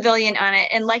only civilian on it.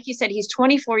 And like you said, he's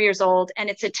 24 years old, and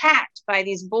it's attacked by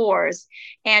these Boers,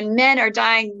 and men are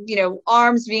dying,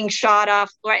 arms being shot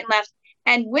off right and left.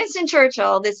 And Winston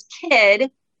Churchill, this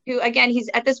kid, who again, he's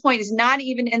at this point is not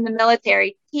even in the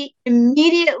military, he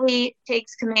immediately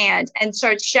takes command and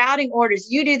starts shouting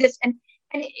orders. You do this. And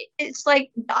it's like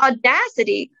the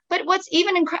audacity. But what's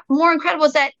even more incredible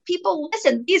is that people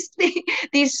listen.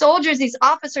 These soldiers, these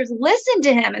officers listened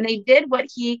to him, and they did what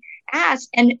he asked.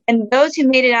 And those who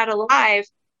made it out alive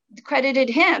credited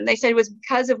him. They said it was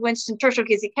because of Winston Churchill,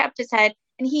 because he kept his head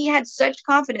and he had such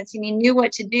confidence and he knew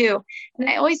what to do. And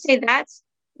I always say that's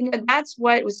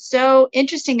what was so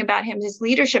interesting about him, his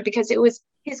leadership, because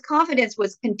his confidence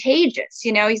was contagious.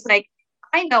 He's like,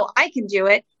 I know I can do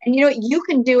it. And you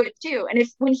can do it too. And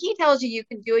when he tells you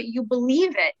can do it, you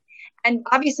believe it. And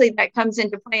obviously that comes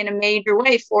into play in a major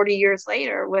way 40 years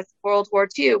later with World War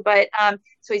II. But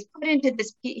so he's put into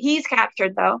this, he's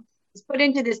captured though. He's put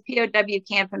into this POW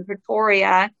camp in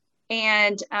Pretoria,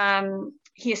 and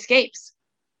he escapes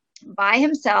by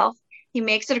himself. He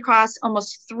makes it across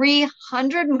almost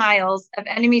 300 miles of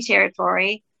enemy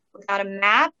territory without a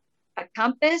map, a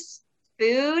compass,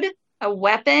 food, a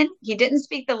weapon. He didn't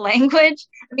speak the language.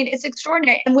 I mean, it's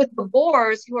extraordinary. And with the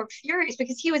Boers, who were furious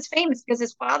because he was famous, because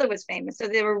his father was famous. So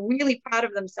they were really proud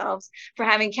of themselves for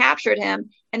having captured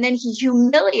him. And then he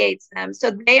humiliates them.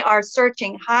 So they are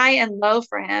searching high and low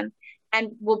for him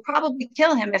and will probably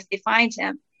kill him if they find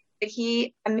him. But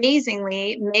he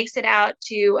amazingly makes it out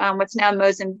to what's now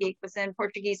Mozambique, was in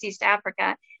Portuguese East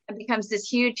Africa, and becomes this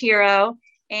huge hero,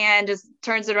 and just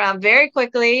turns it around very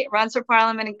quickly, runs for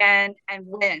parliament again, and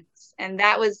wins. And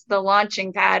that was the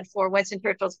launching pad for Winston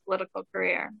Churchill's political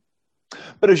career.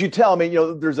 But as you tell me,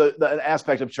 there's an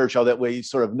aspect of Churchill that we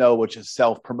sort of know, which is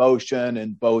self-promotion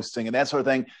and boasting and that sort of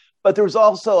thing. But there's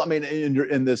also,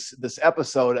 in this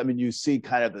episode, you see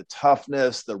kind of the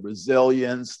toughness, the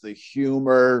resilience, the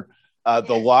humor,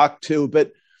 the luck too.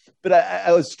 But But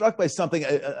I was struck by something,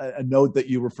 a note that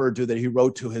you referred to that he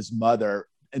wrote to his mother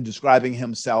in describing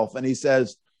himself. And he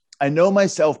says, I know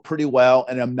myself pretty well,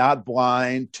 and I'm not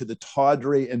blind to the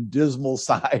tawdry and dismal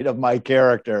side of my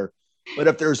character. But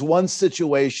if there's one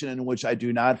situation in which I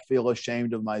do not feel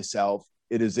ashamed of myself,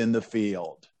 it is in the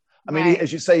field. I mean,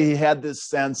 as you say, he had this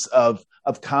sense of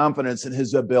confidence in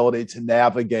his ability to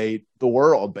navigate the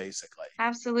world, basically.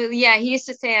 Absolutely. Yeah. He used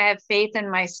to say, I have faith in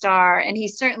my star. And he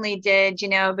certainly did,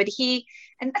 but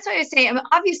and that's why I say, I'm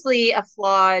obviously a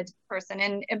flawed person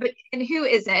and who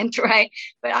isn't, right?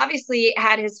 But obviously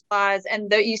had his flaws.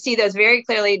 And you see those very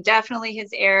clearly, definitely his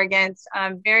arrogance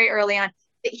very early on.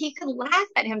 But he could laugh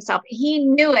at himself. He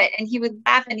knew it, and he would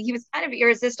laugh, and he was kind of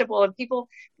irresistible. And people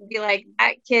would be like,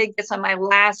 that kid gets on my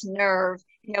last nerve,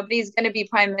 but he's going to be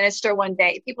prime minister one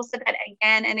day. People said that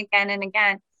again and again and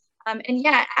again. And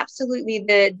yeah, absolutely.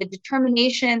 The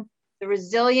determination, the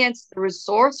resilience, the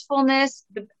resourcefulness.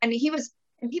 And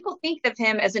people think of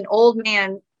him as an old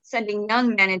man sending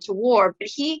young men into war. But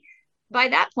by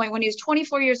that point, when he was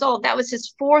 24 years old, that was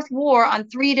his fourth war on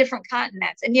 3 different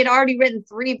continents. And he had already written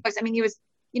 3 books. I mean, he was,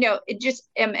 just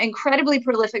incredibly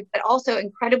prolific, but also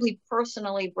incredibly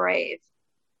personally brave.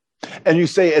 And you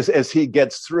say as he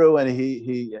gets through and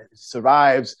he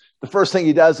survives, the first thing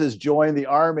he does is join the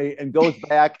army and goes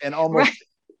back and almost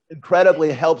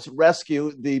incredibly helps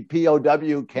rescue the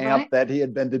POW camp that he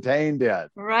had been detained in.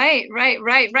 Right.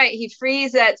 He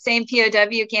frees that same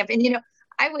POW camp. And,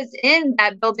 I was in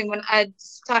that building when I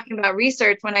was talking about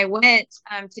research, when I went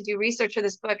to do research for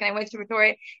this book, and I went to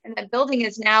Pretoria, and that building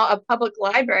is now a public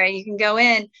library. You can go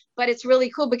in, but it's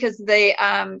really cool because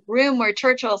the room where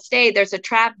Churchill stayed, there's a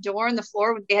trap door in the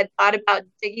floor. They had thought about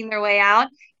digging their way out.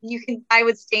 I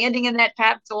was standing in that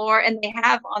trap door, and they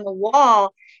have on the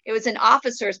wall, it was an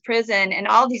officer's prison, and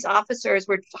all these officers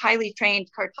were highly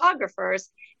trained cartographers.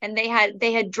 And they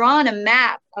had drawn a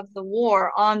map of the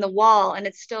war on the wall, and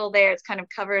it's still there. It's kind of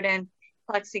covered in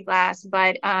plexiglass.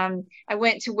 But I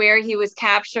went to where he was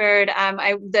captured.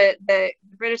 The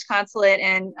British consulate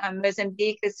in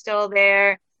Mozambique is still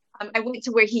there. I went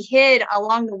to where he hid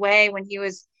along the way when he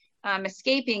was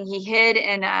escaping. He hid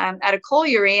at a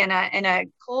colliery in a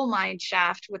coal mine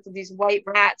shaft with these white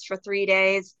rats for 3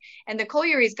 days. And the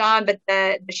colliery's gone, but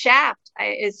the shaft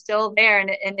is still there.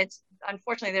 And it's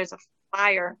unfortunately there's a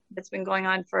fire that's been going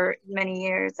on for many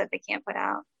years that they can't put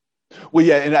out. Well,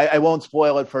 yeah, and I won't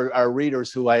spoil it for our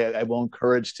readers, who I will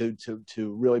encourage to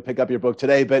really pick up your book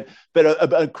today. But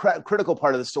a critical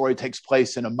part of the story takes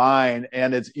place in a mine,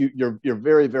 and you're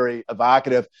very, very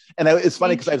evocative. And it's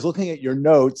funny because I was looking at your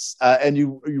notes, and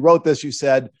you wrote this. You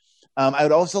said, I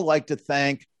would also like to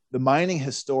thank the mining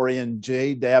historian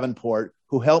Jay Davenport,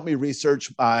 who helped my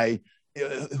research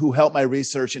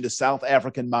into South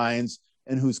African mines,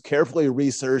 and whose carefully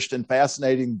researched and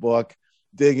fascinating book,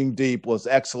 Digging Deep, was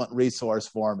an excellent resource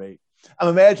for me. I'm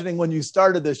imagining when you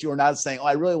started this, you were not saying,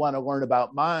 I really want to learn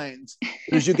about mines.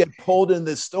 But as you get pulled in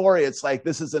this story, it's like,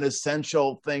 this is an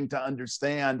essential thing to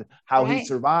understand how he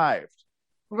survived.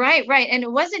 Right. And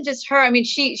it wasn't just her. I mean,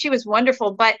 she was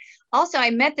wonderful, but also I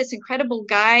met this incredible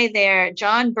guy there.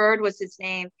 John Bird was his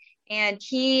name. And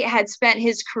he had spent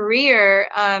his career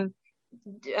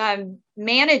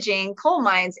managing coal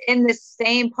mines in the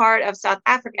same part of South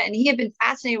Africa. And he had been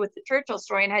fascinated with the Churchill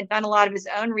story and had done a lot of his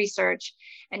own research.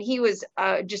 And he was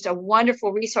just a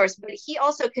wonderful resource, but he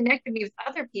also connected me with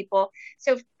other people.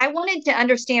 So I wanted to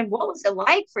understand what was it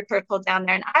like for Churchill down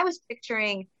there. And I was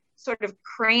picturing sort of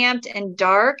cramped and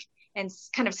dark and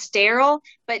kind of sterile,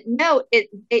 but no,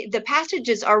 the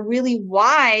passages are really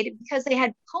wide because they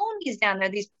had ponies down there,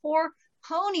 these poor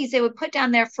ponies they would put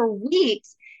down there for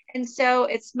weeks. And so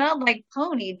it smelled like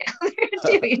pony down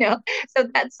there too,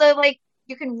 So like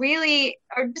you can really,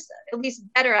 or just at least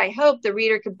better, I hope the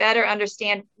reader could better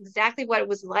understand exactly what it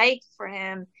was like for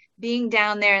him being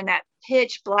down there in that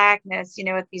pitch blackness,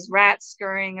 with these rats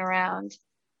scurrying around.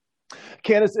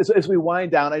 Candace, as we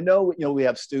wind down, I know, we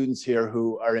have students here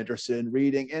who are interested in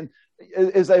reading, and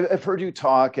as I've heard you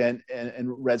talk and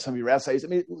read some of your essays, I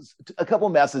mean, a couple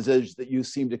of messages that you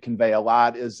seem to convey a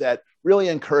lot is that really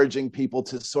encouraging people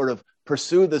to sort of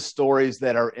pursue the stories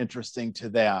that are interesting to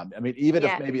them. I mean, even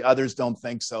if maybe others don't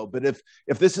think so, but if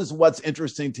this is what's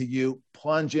interesting to you,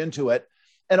 plunge into it.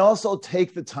 And also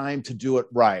take the time to do it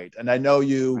right. And I know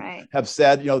you have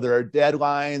said, there are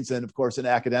deadlines, and of course, in the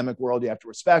academic world, you have to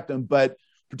respect them. But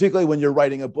particularly when you're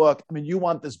writing a book, I mean, you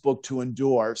want this book to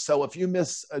endure. So if you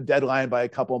miss a deadline by a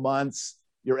couple months,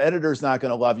 your editor's not going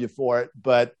to love you for it.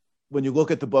 But when you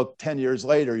look at the book 10 years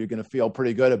later, you're going to feel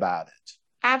pretty good about it.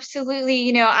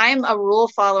 Absolutely. I'm a rule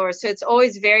follower, so it's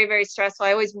always very, very stressful.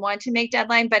 I always want to make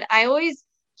deadline, but I always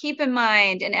keep in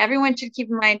mind, and everyone should keep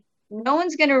in mind, no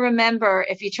one's going to remember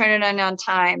if you turn it on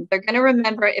time. They're going to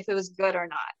remember if it was good or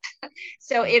not.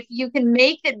 So if you can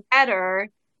make it better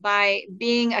by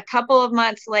being a couple of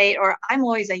months late, or I'm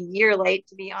always a year late,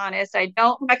 to be honest. I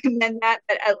don't recommend that,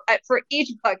 but for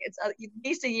each book, it's at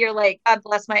least a year late. God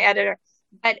bless my editor.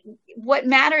 But what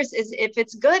matters is if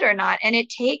it's good or not. And it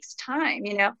takes time,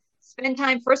 spend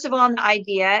time, first of all, on the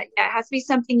idea. It has to be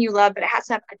something you love, but it has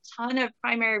to have a ton of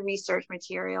primary research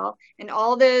material and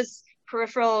all those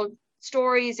peripheral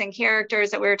stories and characters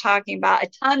that we were talking about, a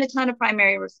ton of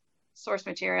primary source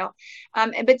material,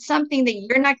 but something that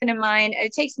you're not going to mind.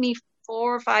 It takes me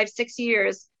 4, 5, 6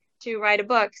 years to write a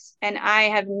book, and I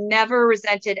have never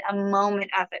resented a moment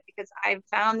of it because I've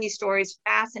found these stories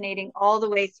fascinating all the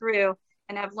way through,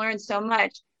 and I've learned so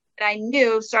much that I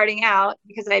knew starting out,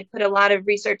 because I put a lot of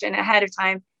research in ahead of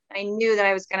time. I knew that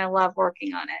I was going to love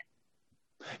working on it.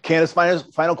 Candace,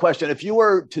 final question. If you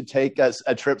were to take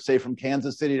a trip, say, from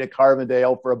Kansas City to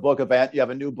Carbondale for a book event, you have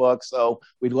a new book, so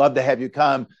we'd love to have you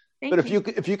come. But if you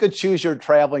could choose your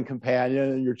traveling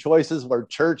companion and your choices were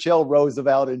Churchill,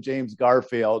 Roosevelt, and James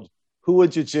Garfield, who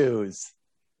would you choose?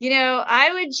 I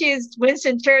would choose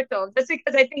Winston Churchill just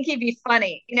because I think he'd be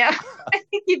funny. I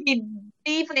think he'd be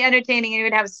deeply entertaining and he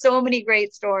would have so many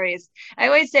great stories. I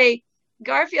always say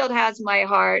Garfield has my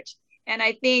heart. And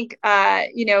I think,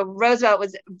 Roosevelt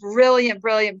was a brilliant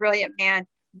man.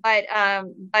 But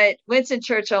Winston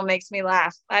Churchill makes me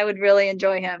laugh. I would really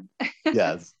enjoy him.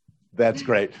 Yes. That's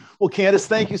great. Well, Candace,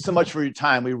 thank you so much for your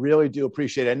time. We really do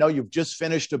appreciate it. I know you've just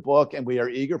finished a book and we are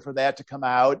eager for that to come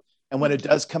out. And when it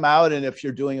does come out, and if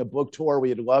you're doing a book tour,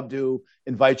 we'd love to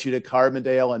invite you to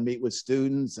Carbondale and meet with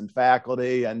students and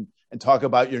faculty and talk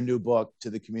about your new book to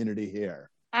the community here.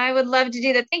 I would love to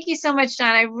do that. Thank you so much,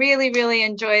 John. I really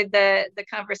enjoyed the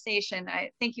conversation.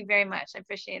 Thank you very much. I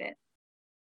appreciate it.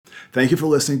 Thank you for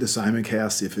listening to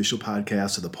SimonCast, the official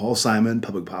podcast of the Paul Simon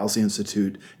Public Policy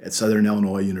Institute at Southern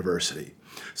Illinois University.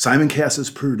 SimonCast is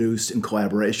produced in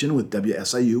collaboration with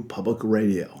WSIU Public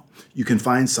Radio. You can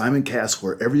find SimonCast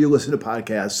wherever you listen to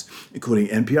podcasts, including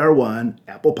NPR One,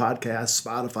 Apple Podcasts,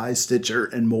 Spotify, Stitcher,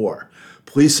 and more.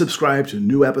 Please subscribe to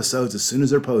new episodes as soon as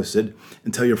they're posted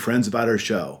and tell your friends about our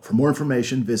show. For more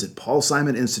information, visit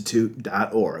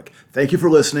paulsimoninstitute.org. Thank you for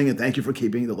listening, and thank you for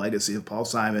keeping the legacy of Paul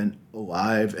Simon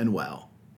alive and well.